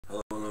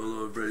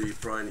everybody,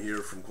 Brian here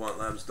from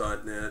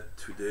quantlabs.net.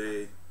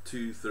 Today,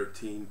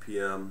 2:13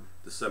 p.m.,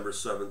 December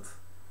 7th,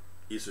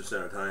 Eastern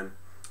Standard Time.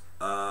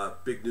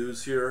 Big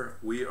news here.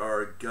 We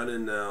are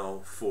gunning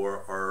now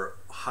for our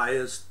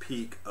highest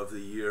peak of the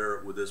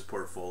year with this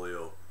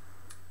portfolio.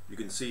 You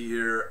can see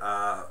here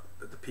at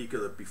the peak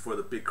of before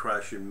the big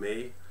crash in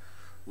May,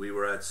 we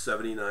were at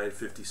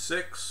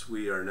 79.56.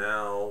 We are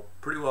now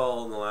pretty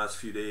well in the last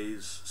few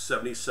days,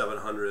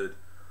 $7,700.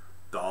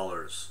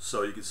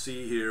 So you can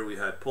see here we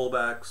had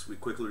pullbacks, we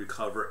quickly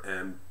recover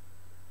and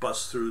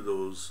bust through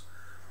those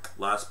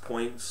last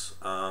points,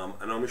 and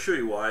I'm going to show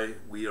you why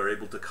we are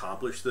able to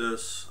accomplish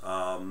this.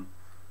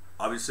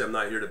 Obviously I'm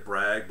not here to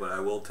brag, but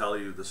I will tell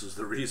you this is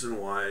the reason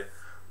why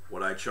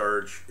what I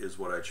charge is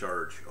what I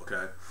charge.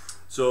 Okay,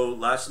 so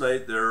last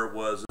night there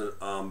was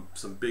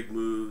some big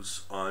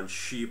moves on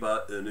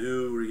Shiba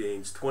Inu,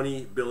 regains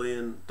 $20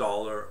 billion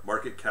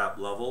market cap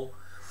level.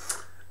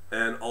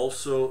 And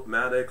also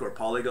MATIC or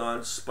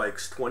Polygon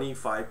spikes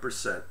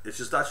 25%.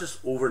 That's just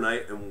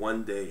overnight in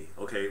one day.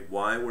 Okay,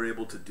 why we're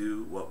able to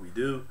do what we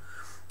do.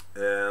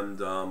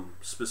 And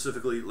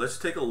specifically, let's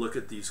take a look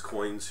at these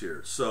coins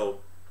here.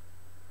 So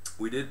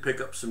we did pick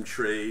up some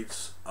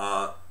trades,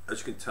 as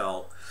you can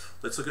tell.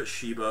 Let's look at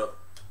Shiba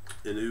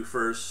Inu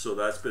first. So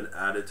that's been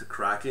added to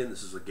Kraken.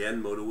 This is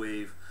again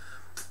MotiveWave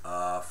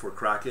for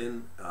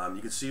Kraken.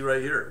 You can see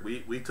right here,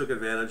 we took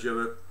advantage of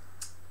it.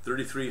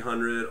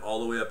 3,300 all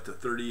the way up to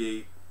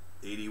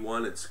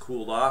 38.81. It's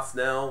cooled off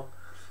now,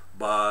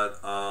 but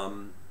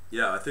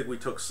yeah, I think we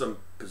took some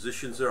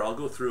positions there. I'll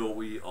go through what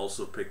we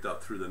also picked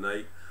up through the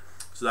night.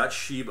 So that's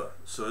Shiba.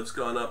 So it's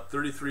gone up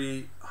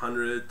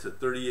 3,300 to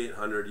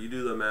 3,800. You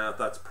do the math,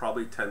 that's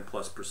probably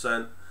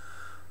 10+%.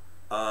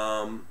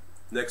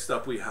 Next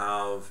up we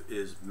have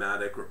is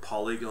MATIC or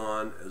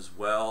Polygon as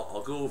well.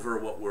 I'll go over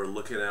what we're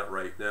looking at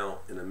right now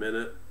in a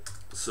minute.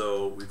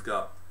 So we've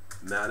got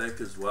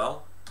MATIC as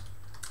well.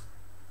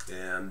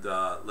 And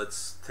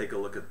let's take a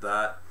look at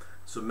that.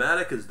 So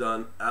MATIC has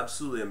done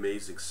absolutely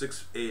amazing.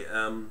 6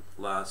 a.m.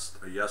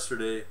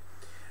 yesterday,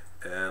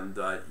 and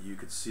you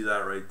can see that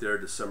right there.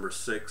 December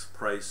 6th,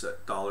 price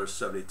at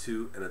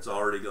 $1.72, and it's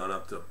already gone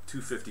up to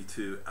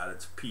 $2.52 at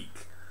its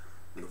peak.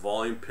 And the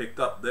volume picked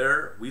up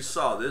there. We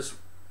saw this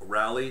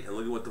rally, and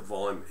look at what the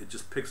volume. It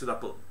just picks it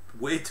up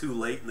way too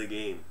late in the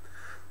game.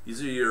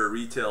 These are your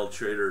retail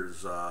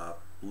traders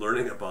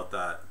learning about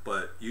that,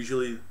 but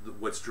usually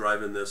what's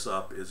driving this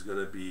up is going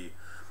to be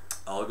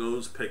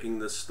algos picking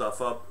this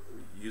stuff up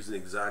using the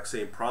exact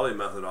same probably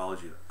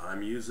methodology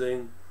I'm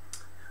using.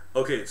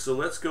 Okay, so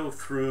let's go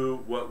through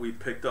what we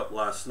picked up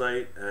last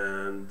night,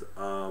 and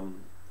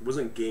it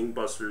wasn't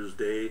gangbusters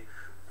day,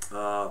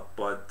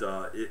 but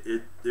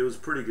it was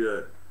pretty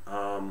good.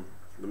 Let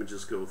me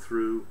just go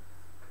through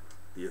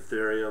the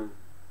Ethereum.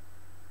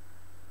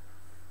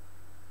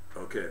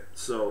 Okay,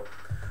 so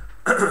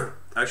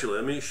actually,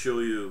 let me show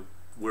you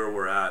where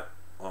we're at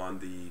on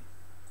the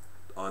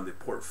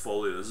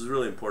portfolio. This is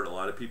really important. A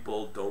lot of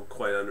people don't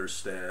quite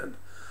understand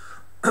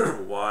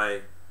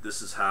why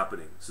this is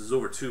happening. This is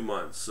over 2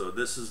 months. So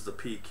this is the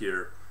peak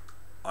here,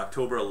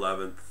 October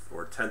 11th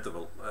or 10th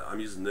of. I'm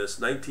using this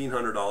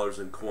 $1,900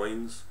 in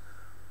coins.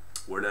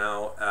 We're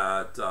now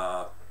at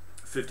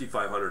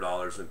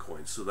 $5,500 in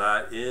coins. So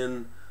that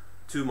in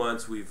 2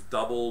 months we've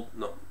doubled.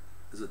 No,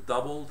 is it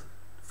doubled?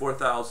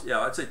 4,000, yeah,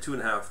 I'd say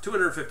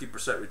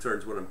 250%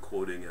 returns what I'm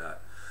quoting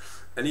at.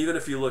 And even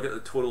if you look at the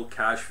total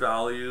cash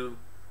value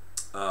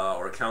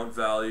or account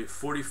value,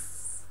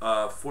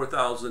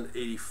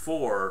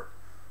 4,084,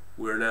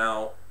 we're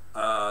now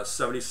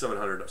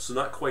 7,700. So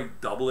not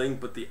quite doubling,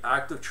 but the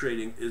active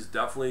trading is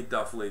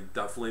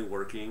definitely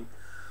working.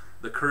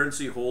 The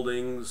currency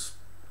holdings,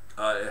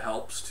 it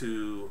helps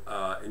to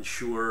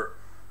ensure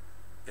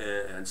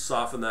and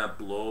soften that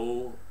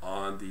blow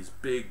on these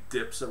big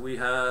dips that we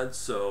had.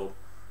 So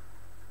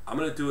I'm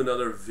going to do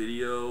another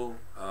video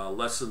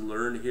lesson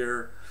learned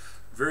here.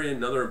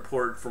 Another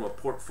important from a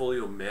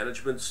portfolio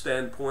management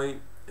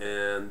standpoint,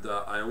 and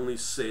I only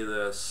say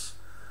this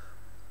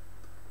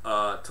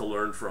to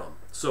learn from.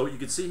 So you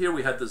can see here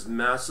we had this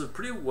massive,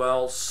 pretty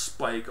well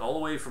spike all the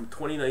way from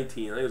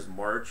 2019. I think it was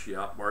March,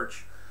 yeah,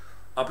 March,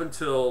 up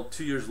until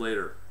 2 years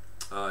later,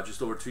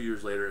 just over 2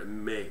 years later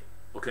in May.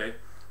 Okay,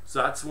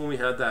 so that's when we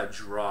had that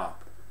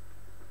drop.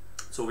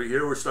 So over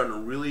here we're starting to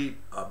really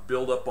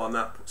build up on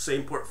that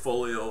same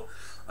portfolio.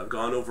 I've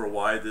gone over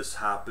why this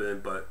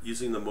happened, but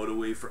using the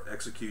MotiveWave for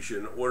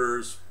execution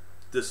orders,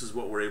 this is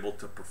what we're able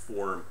to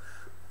perform.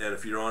 And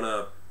if you're on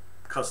a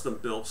custom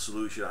built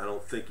solution, I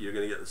don't think you're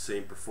going to get the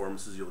same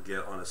performances you'll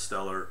get on a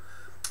stellar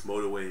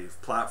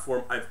MotiveWave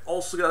platform. I've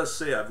also got to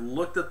say, I've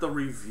looked at the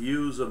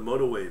reviews of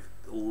MotiveWave.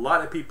 A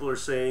lot of people are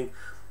saying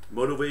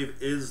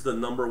MotiveWave is the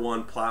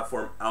 #1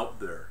 platform out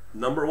there.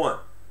 #1.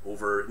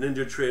 Over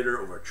NinjaTrader,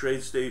 over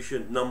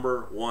TradeStation,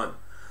 #1.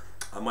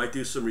 I might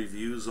do some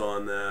reviews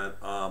on that.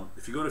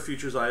 If you go to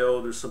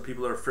Futures.io, there's some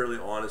people that are fairly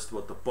honest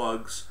about the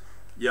bugs.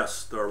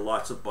 Yes, there are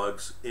lots of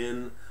bugs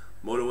in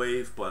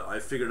MotiveWave, but I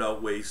figured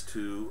out ways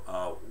to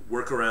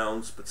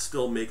workarounds, but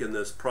still making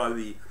this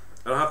probably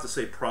I don't have to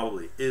say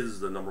probably, is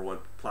the #1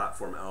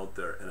 platform out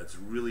there, and it's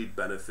really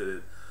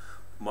benefited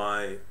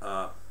my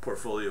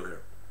portfolio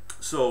here.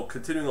 So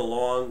continuing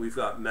along, we've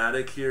got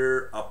MATIC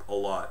here up a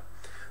lot.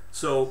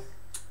 So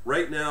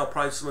right now,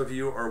 probably some of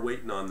you are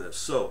waiting on this.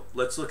 So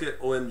let's look at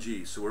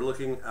OMG. So we're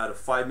looking at a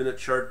 5-minute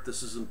chart.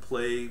 This is in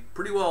play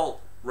pretty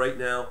well right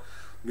now.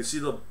 You can see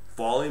the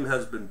volume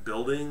has been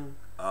building.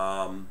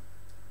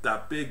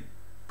 That big,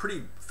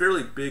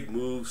 fairly big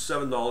move,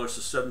 $7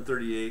 to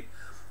 $7.38,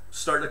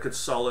 starting to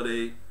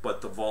consolidate,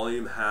 but the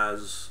volume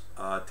has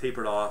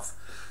tapered off.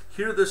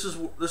 Here, this is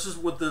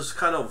with this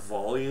kind of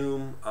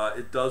volume,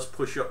 it does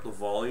push up the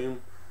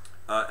volume,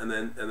 and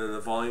then the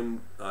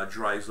volume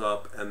dries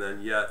up, and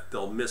then yet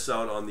they'll miss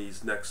out on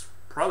these next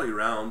probably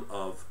round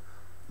of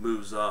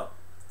moves up.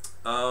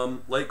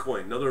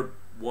 Litecoin, another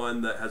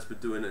one that has been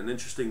doing an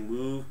interesting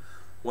move,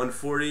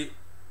 140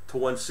 to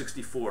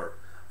 164.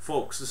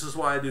 Folks, this is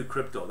why I do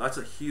crypto. That's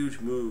a huge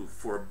move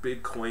for a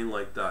big coin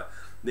like that.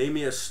 Name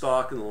me a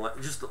stock in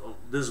just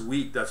this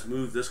week that's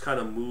moved this kind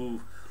of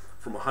move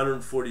from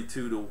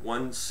 142 to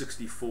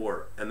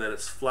 164, and then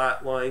it's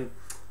flatline.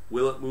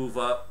 Will it move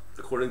up?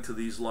 According to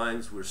these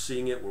lines, we're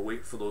seeing it. We're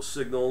waiting for those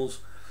signals,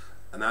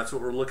 and that's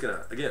what we're looking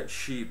at. Again,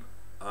 SHIB,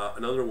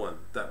 another one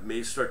that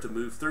may start to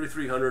move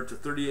 3,300 to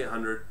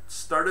 3,800.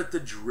 Started to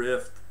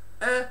drift.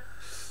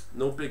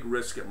 No big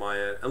risk at my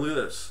end. And look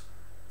at this.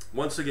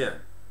 Once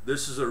again,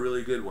 this is a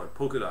really good one.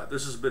 Polkadot.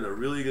 This has been a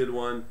really good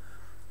one.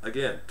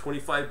 Again,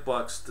 25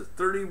 bucks to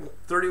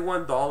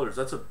 $31.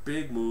 That's a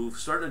big move.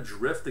 Starting to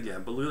drift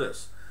again. But look at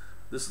this.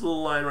 This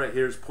little line right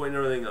here is pointing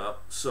everything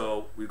up.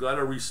 So we've got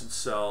a recent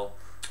sell.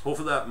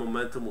 Hopefully that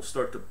momentum will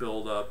start to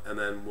build up, and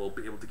then we'll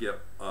be able to get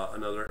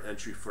another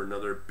entry for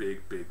another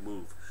big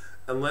move.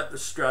 And let the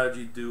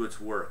strategy do its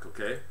work,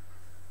 okay?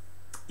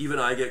 Even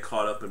I get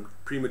caught up in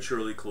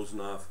prematurely closing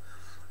off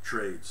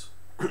trades.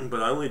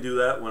 But I only do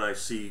that when I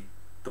see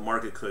the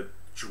market could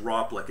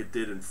drop like it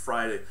did in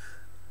Friday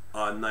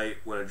night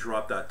when it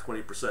dropped that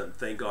 20%. And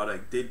thank God I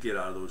did get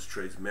out of those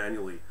trades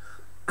manually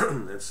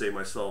and save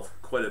myself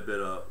quite a bit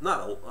of,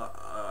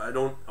 I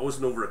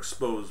wasn't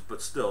overexposed,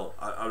 but still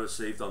I would have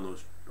saved on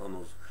those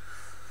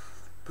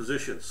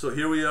positions. So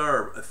here we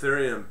are,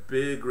 Ethereum,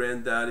 big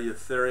granddaddy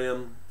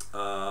Ethereum,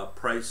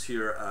 price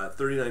here at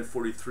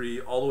 $39.43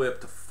 all the way up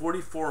to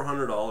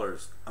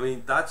 $4,400. I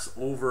mean, that's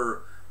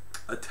over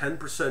a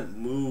 10%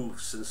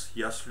 move since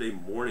yesterday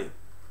morning.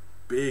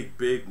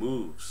 Big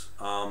moves.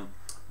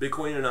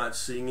 Bitcoin you're not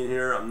seeing in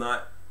here. I'm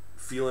not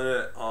feeling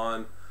it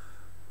on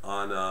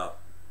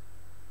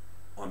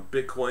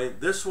Bitcoin.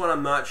 This one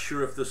I'm not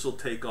sure if this will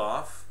take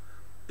off.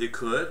 It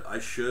could. I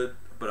should,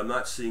 but I'm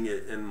not seeing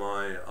it in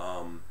my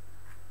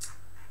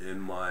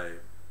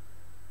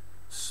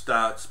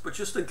stats. But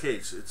just in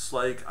case, it's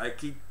like I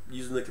keep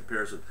using the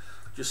comparison.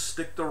 Just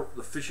stick the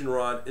fishing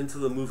rod into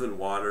the moving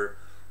water,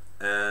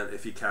 and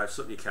if you catch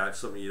something, you catch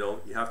something. You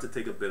don't. You have to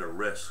take a bit of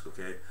risk.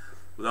 Okay.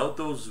 Without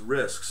those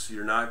risks,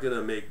 you're not going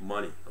to make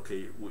money.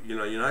 Okay, you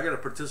know, you're not going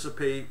to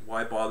participate.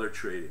 Why bother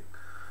trading?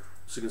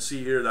 So you can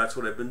see here, that's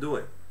what I've been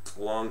doing.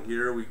 Along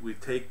here, we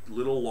take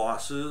little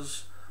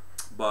losses,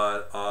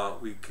 but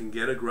we can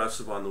get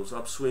aggressive on those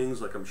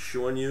upswings like I'm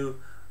showing you,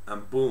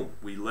 and boom,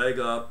 we leg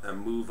up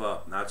and move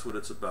up, and that's what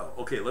it's about.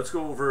 Okay, let's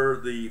go over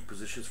the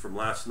positions from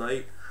last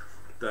night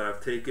that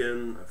I've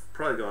taken. I've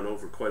probably gone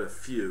over quite a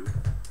few.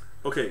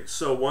 Okay,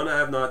 so one I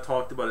have not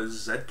talked about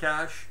is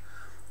Zcash.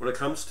 When it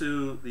comes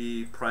to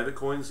the private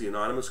coins, the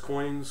anonymous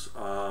coins,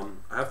 I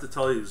have to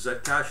tell you,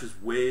 Zcash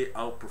is way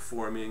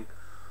outperforming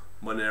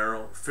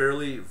Monero.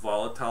 Fairly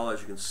volatile,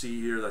 as you can see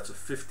here. That's a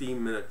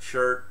 15-minute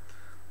chart.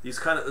 This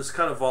kind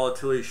of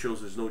volatility shows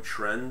there's no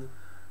trend.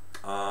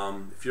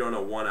 If you're on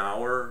a 1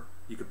 hour,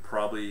 you could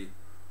probably,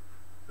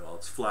 well,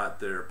 it's flat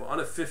there. But on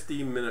a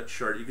 15-minute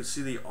chart, you can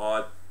see the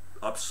odd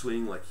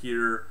upswing, like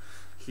here,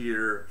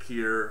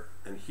 here,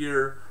 and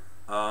here.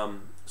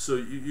 So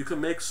you can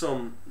make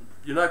some.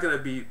 You're not going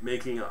to be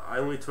making. I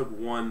only took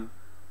one.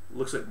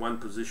 Looks like one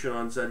position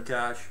on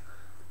Zcash,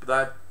 but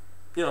that,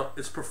 you know,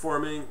 it's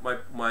performing.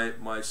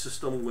 My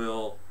system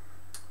will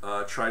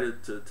try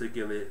to take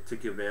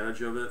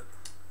advantage of it.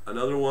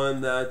 Another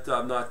one that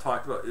I'm not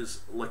talked about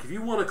is, like, if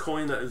you want a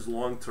coin that is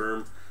long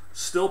term,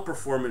 still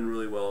performing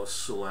really well, is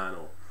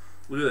Solana.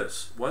 Look at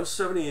this,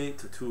 178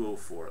 to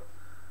 204.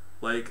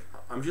 Like,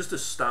 I'm just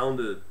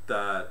astounded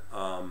that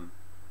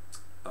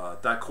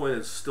that coin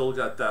has still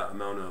got that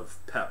amount of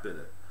pep in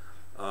it.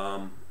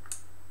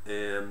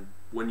 And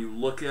when you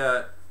look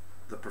at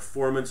the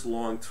performance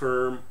long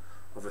term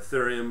of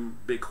Ethereum,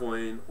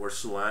 Bitcoin, or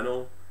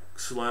Solana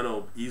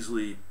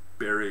easily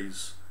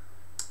buries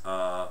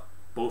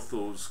both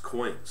those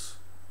coins.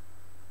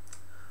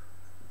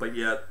 But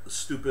yet, the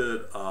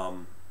stupid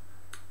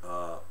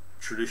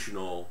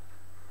traditional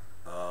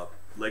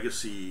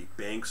legacy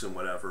banks and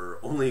whatever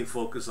only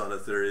focus on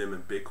Ethereum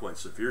and Bitcoin.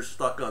 So if you're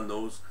stuck on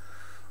those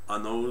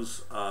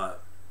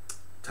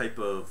type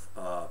of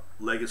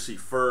legacy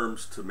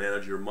firms to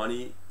manage your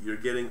money, you're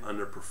getting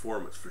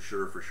underperformance for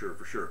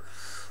sure.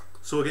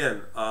 So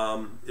again,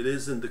 it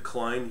is in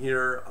decline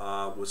here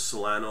with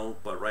Solano,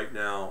 but right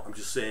now I'm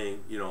just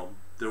saying, you know,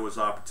 there was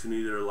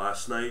opportunity there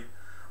last night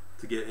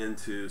to get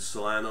into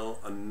Solano.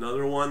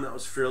 Another one that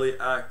was fairly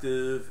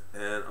active,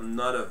 and I'm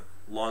not a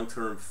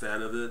long-term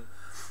fan of it,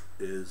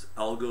 is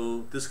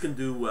Algo. This can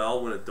do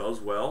well when it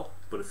does well,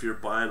 but if you're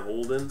buying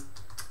holding,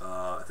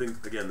 I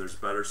think again there's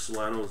better.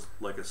 Solano is,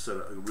 like I said,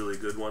 a really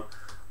good one.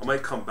 I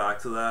might come back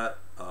to that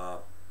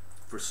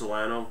for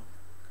Solano.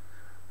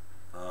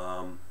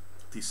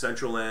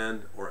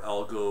 Decentraland or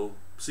Algo.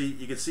 See,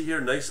 you can see here,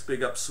 nice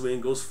big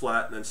upswing, goes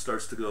flat, and then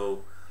starts to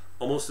go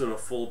almost in a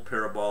full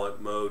parabolic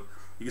mode.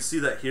 You can see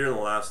that here in the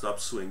last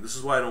upswing. This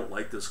is why I don't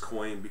like this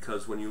coin,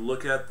 because when you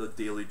look at the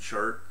daily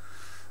chart,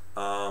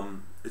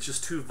 it's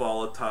just too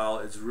volatile.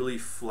 It's really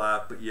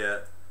flat, but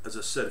yet, as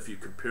I said, if you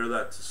compare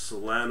that to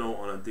Solano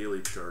on a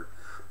daily chart,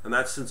 and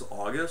that's since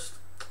August,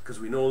 because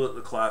we know that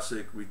the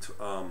classic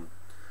return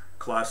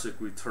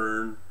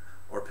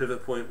or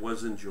pivot point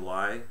was in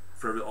July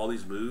for all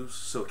these moves.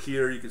 So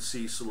here you can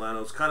see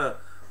Solano's kind of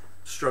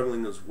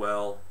struggling as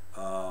well,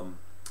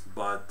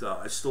 but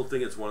I still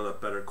think it's one of the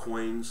better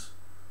coins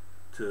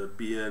to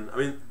be in. I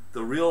mean,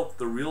 the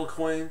real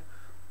coin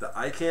that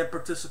I can't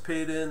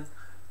participate in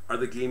are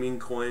the gaming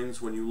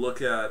coins. When you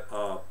look at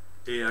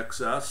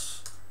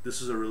AXS,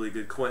 this is a really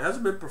good coin. It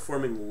hasn't been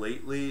performing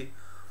lately,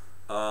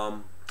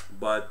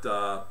 but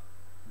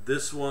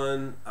this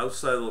one,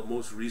 outside of the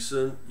most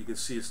recent, you can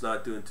see it's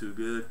not doing too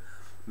good.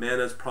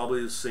 Mana's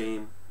probably the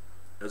same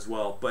as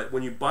well. But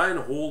when you buy and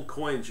hold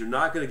coins, you're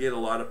not going to get a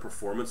lot of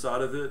performance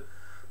out of it.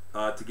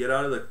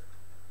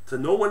 To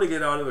know when to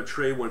get out of a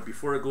trade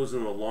before it goes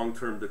into a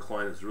long-term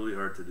decline is really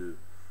hard to do.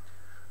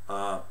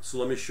 So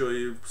let me show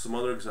you some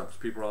other examples.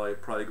 People are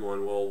probably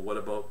going, well, what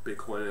about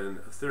Bitcoin and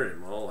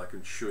Ethereum? Well, I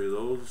can show you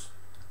those.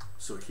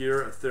 So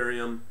here,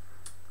 Ethereum,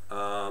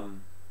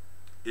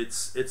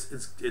 it's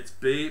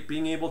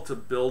being able to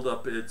build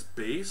up its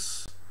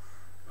base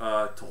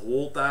to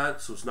hold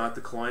that, so it's not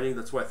declining.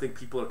 That's why I think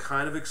people are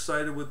kind of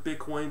excited with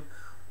Bitcoin.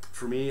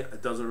 For me,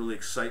 it doesn't really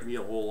excite me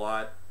a whole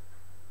lot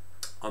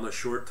on the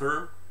short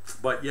term,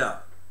 but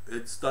yeah,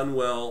 it's done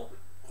well,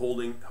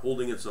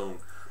 holding its own.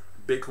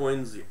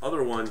 Bitcoin's the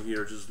other one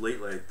here. Just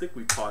lately, I think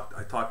I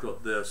talked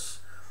about this.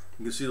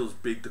 You can see those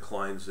big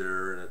declines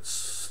there, and it's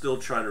still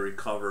trying to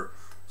recover.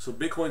 So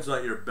Bitcoin's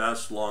not your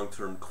best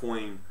long-term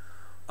coin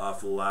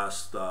for the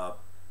last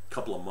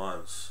couple of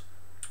months.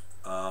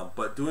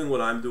 But doing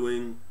what I'm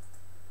doing,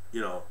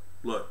 you know,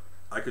 look,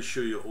 I could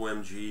show you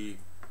OMG.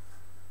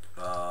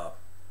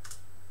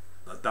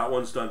 That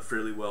one's done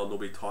fairly well.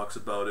 Nobody talks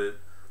about it.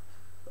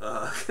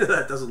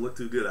 That doesn't look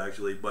too good,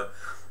 actually, but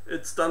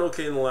it's done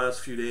okay in the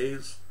last few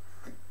days.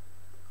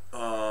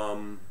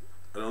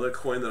 Another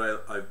coin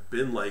that I've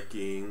been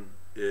liking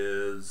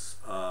is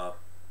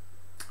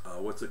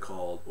what's it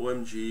called?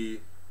 OMG.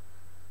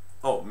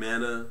 Oh,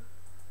 Mana.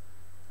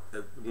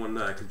 One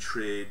that I can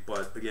trade,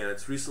 but again,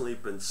 it's recently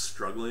been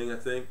struggling, I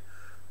think,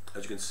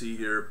 as you can see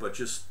here, but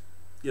just,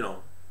 you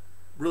know,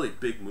 really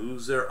big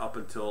moves there up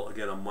until,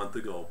 again, a month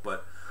ago.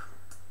 But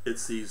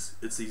it's these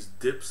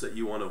dips that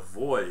you want to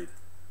avoid,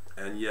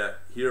 and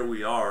yet here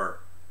we are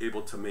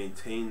able to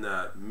maintain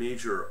that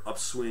major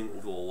upswing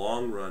over the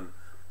long run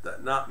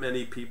that not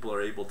many people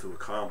are able to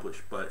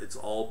accomplish. But it's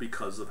all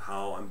because of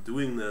how I'm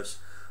doing this,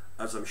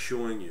 as I'm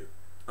showing you.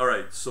 All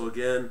right, so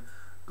again,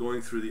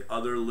 going through the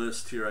other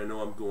list here, I know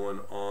I'm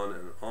going on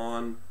and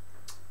on,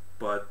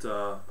 but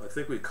I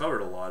think we covered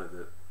a lot of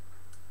it.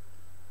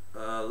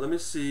 Let me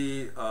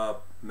see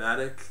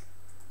MATIC,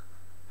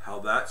 how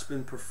that's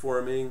been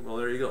performing. Well,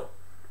 there you go.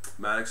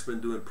 MATIC's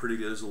been doing pretty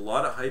good. There's a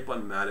lot of hype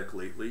on MATIC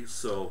lately,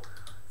 so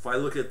if I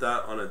look at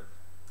that on a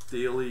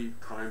daily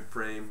time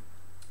frame,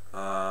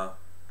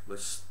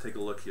 let's take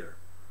a look here.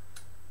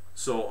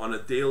 So on a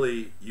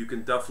daily, you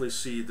can definitely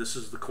see this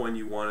is the coin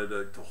you wanted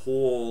to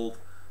hold.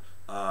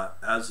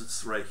 As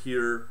it's right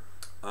here,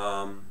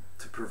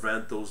 to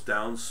prevent those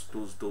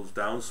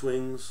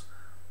downswings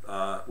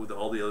with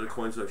all the other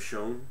coins I've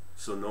shown.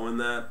 So knowing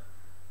that,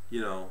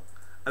 you know,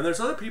 and there's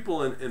other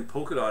people in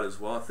Polkadot as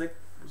well. I think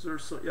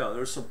there's some, yeah,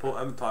 there's some. I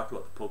haven't talked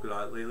about the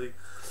Polkadot lately,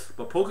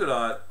 but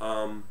Polkadot,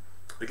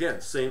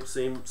 again, same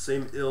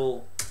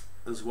ill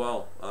as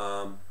well.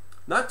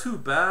 Not too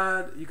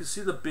bad. You can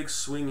see the big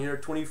swing here,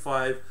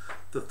 $25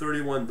 to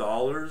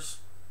 $31.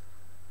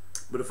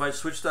 But if I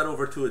switch that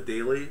over to a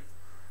daily,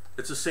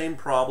 it's the same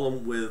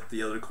problem with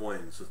the other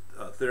coins.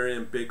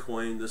 Ethereum,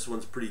 Bitcoin, this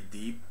one's pretty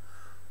deep.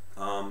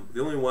 The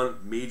only one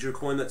major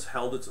coin that's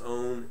held its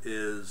own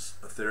is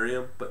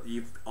Ethereum, but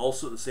you've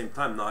also at the same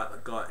time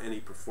not got any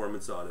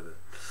performance out of it.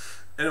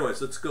 Anyways,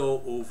 let's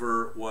go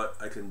over what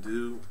I can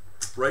do.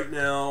 Right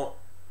now,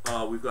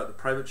 we've got the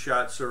private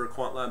chat server,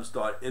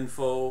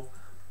 quantlabs.info.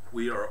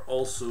 We are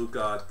also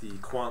got the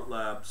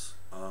Quantlabs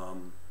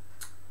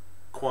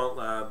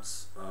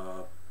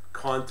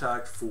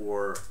contact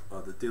for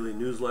the daily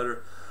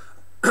newsletter,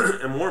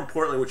 and more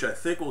importantly, which I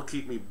think will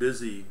keep me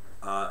busy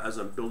as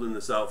I'm building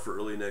this out for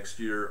early next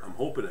year, I'm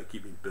hoping to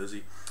keep me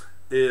busy,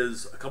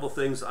 is a couple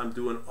things I'm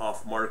doing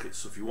off market.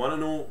 So if you want to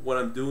know what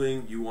I'm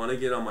doing, you want to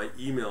get on my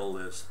email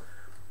list.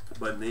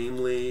 But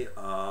namely,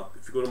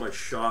 if you go to my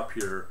shop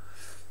here,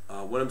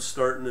 what I'm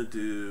starting to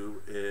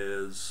do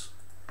is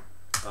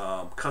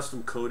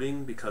custom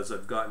coding, because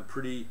I've gotten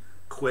pretty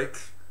quick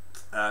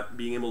at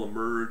being able to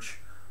merge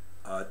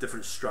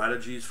different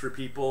strategies for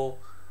people.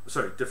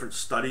 Sorry, different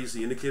studies.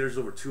 The indicators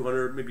over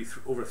 200, maybe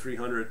over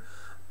 300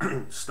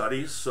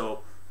 studies. So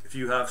if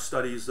you have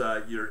studies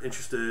that you're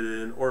interested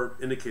in, or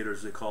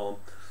indicators they call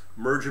them,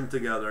 merge them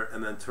together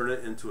and then turn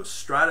it into a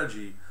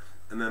strategy,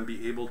 and then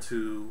be able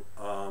to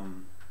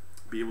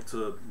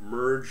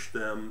merge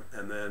them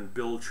and then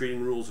build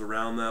trading rules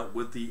around that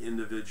with the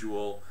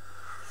individual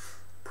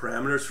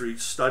parameters for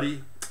each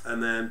study,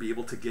 and then be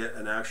able to get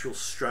an actual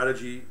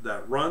strategy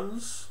that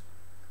runs.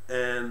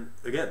 And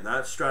again,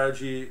 that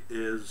strategy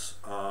is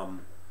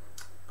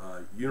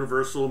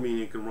universal,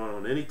 meaning it can run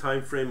on any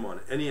time frame,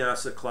 on any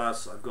asset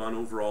class. I've gone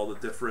over all the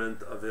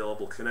different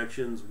available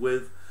connections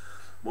with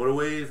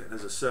MotiveWave, and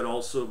as I said,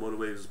 also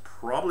MotiveWave is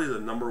probably the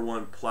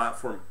 #1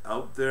 platform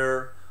out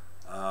there.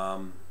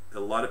 A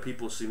lot of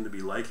people seem to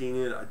be liking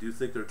it. I do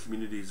think their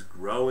community is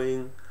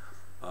growing.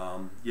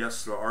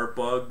 Yes, there are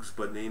bugs,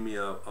 but name me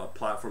a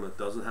platform that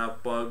doesn't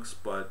have bugs.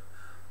 But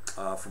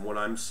from what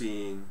I'm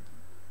seeing,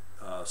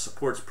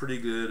 support's pretty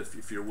good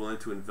if you're willing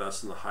to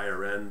invest in the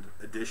higher end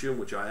edition,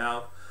 which I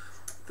have,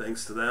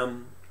 thanks to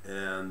them.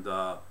 And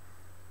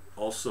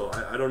also,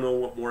 I don't know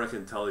what more I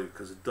can tell you,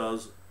 because it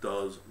does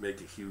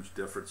make a huge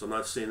difference. I'm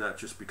not saying that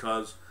just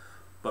because,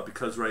 but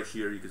because right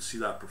here you can see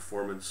that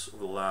performance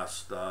over the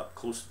last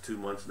close to 2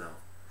 months now.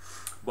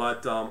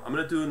 But I'm going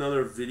to do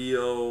another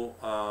video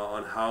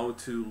on how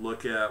to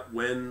look at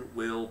when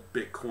will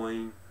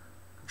Bitcoin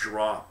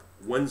drop.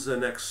 When's the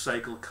next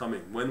cycle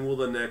coming? When will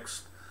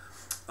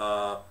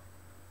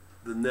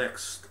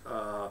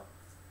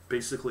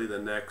basically the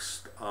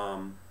next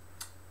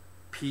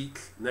peak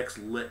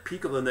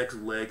of the next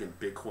leg in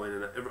Bitcoin,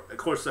 and of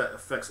course that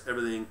affects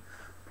everything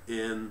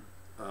in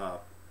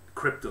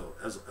crypto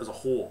as a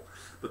whole.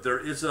 But there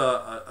is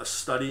a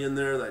study in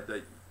there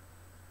that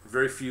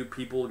very few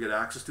people get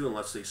access to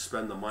unless they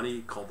spend the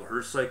money, called the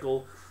Hurst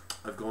cycle.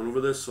 I've gone over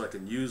this so I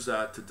can use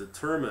that to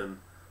determine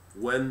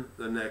when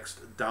the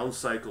next down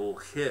cycle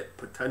hit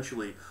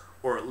potentially,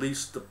 or at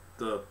least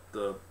the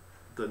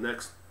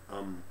next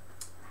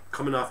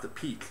coming off the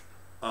peak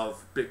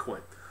of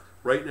Bitcoin.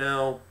 Right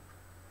now,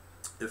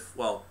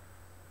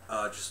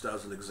 just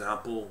as an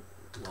example,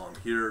 while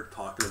I'm here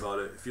talking about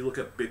it, if you look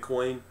at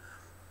Bitcoin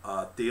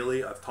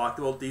daily, I've talked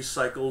about these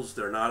cycles.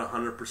 They're not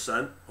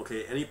 100%.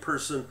 Okay, any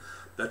person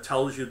that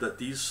tells you that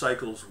these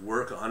cycles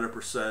work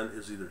 100%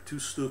 is either too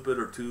stupid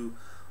or too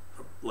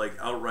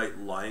outright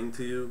lying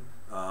to you,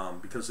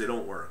 because they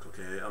don't work.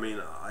 Okay, I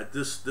mean,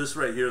 this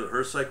right here, the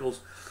Hurst cycles,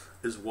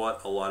 is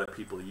what a lot of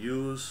people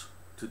use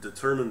to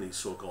determine these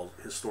so-called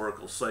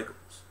historical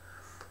cycles.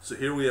 So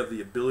here we have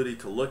the ability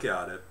to look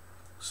at it.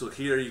 So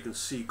here you can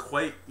see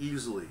quite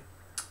easily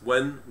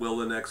when will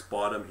the next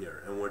bottom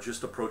here, and we're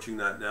just approaching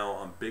that now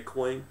on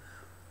Bitcoin,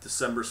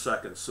 December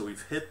 2nd. So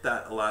we've hit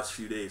that the last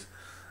few days,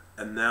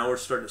 and now we're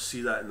starting to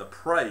see that in the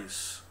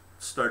price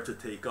start to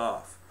take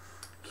off.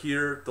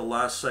 Here, the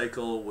last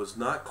cycle was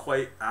not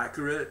quite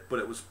accurate, but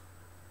it was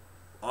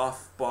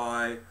off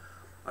by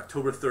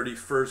October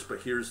 31st,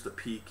 but here's the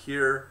peak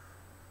here.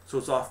 So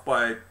it's off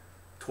by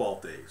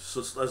 12 days.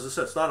 So as I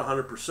said, it's not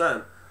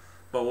 100%,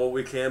 but what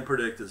we can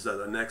predict is that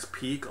the next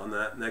peak on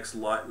that next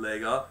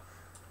leg up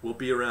will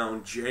be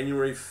around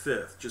January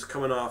 5th, just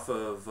coming off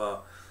of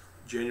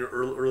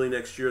early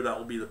next year. That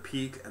will be the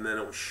peak, and then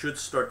it should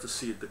start to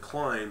see a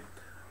decline,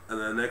 and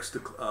then the next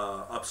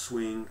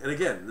upswing. And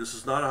again, this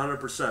is not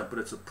 100%, but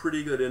it's a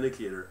pretty good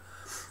indicator.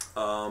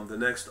 The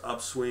next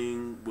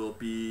upswing will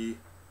be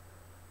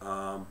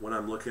when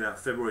I'm looking at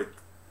February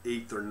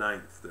 8th or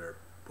 9th there.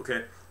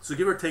 Okay, so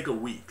give or take a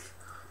week.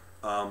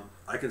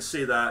 I can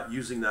say that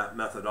using that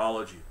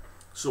methodology.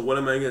 So what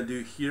am I going to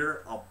do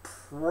here? I'll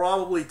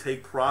probably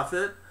take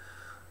profit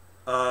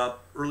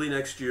early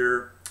next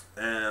year,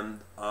 and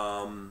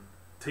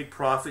take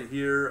profit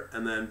here,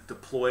 and then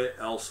deploy it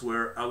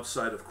elsewhere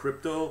outside of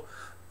crypto,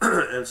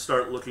 and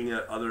start looking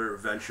at other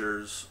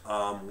ventures.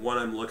 One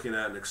I'm looking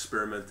at and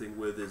experimenting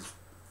with is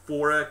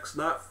Forex.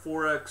 Not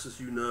Forex as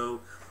you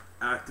know,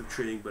 active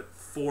trading, but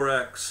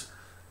Forex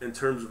in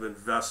terms of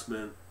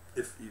investment.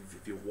 If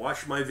you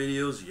watch my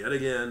videos, yet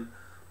again,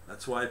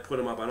 that's why I put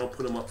them up. I don't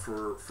put them up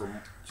for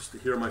just to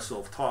hear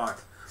myself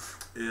talk.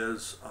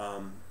 Is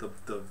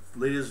the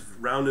latest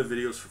round of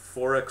videos for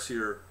Forex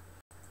here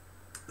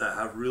that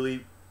have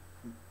really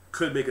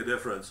could make a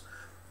difference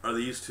are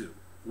these two.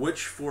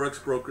 Which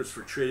Forex brokers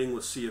for trading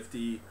with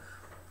CFD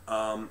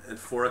and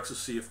Forex with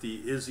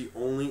CFD is the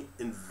only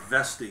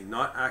investing,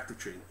 not active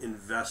trading,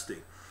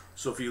 investing.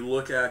 So if you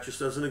look at, just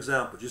as an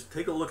example, just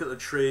take a look at the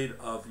trade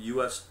of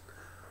US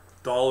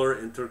dollar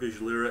and Turkish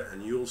lira,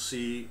 and you'll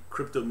see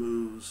crypto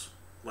moves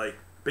like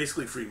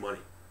basically free money.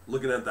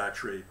 Looking at that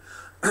trade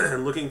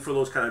and looking for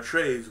those kind of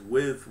trades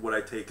with what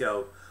I take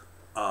out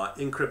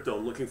in crypto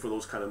and looking for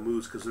those kind of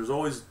moves, because there's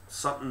always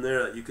something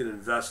there that you can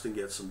invest and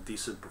get some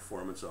decent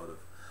performance out of.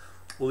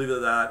 We'll leave it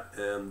at that,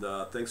 and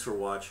thanks for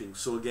watching.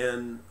 So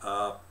again,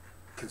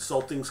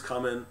 consulting's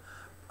coming.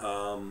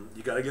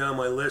 You got to get on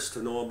my list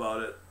to know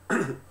about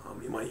it,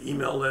 my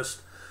email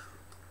list,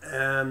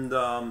 and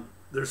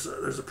there's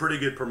a pretty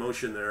good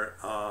promotion there.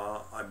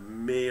 I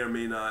may or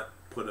may not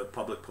put a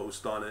public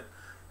post on it,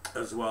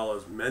 as well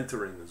as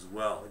mentoring as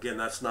well. Again,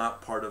 that's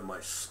not part of my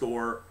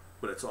store,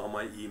 but it's on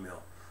my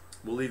email.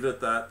 We'll leave it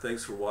at that.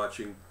 Thanks for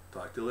watching.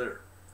 Talk to you later.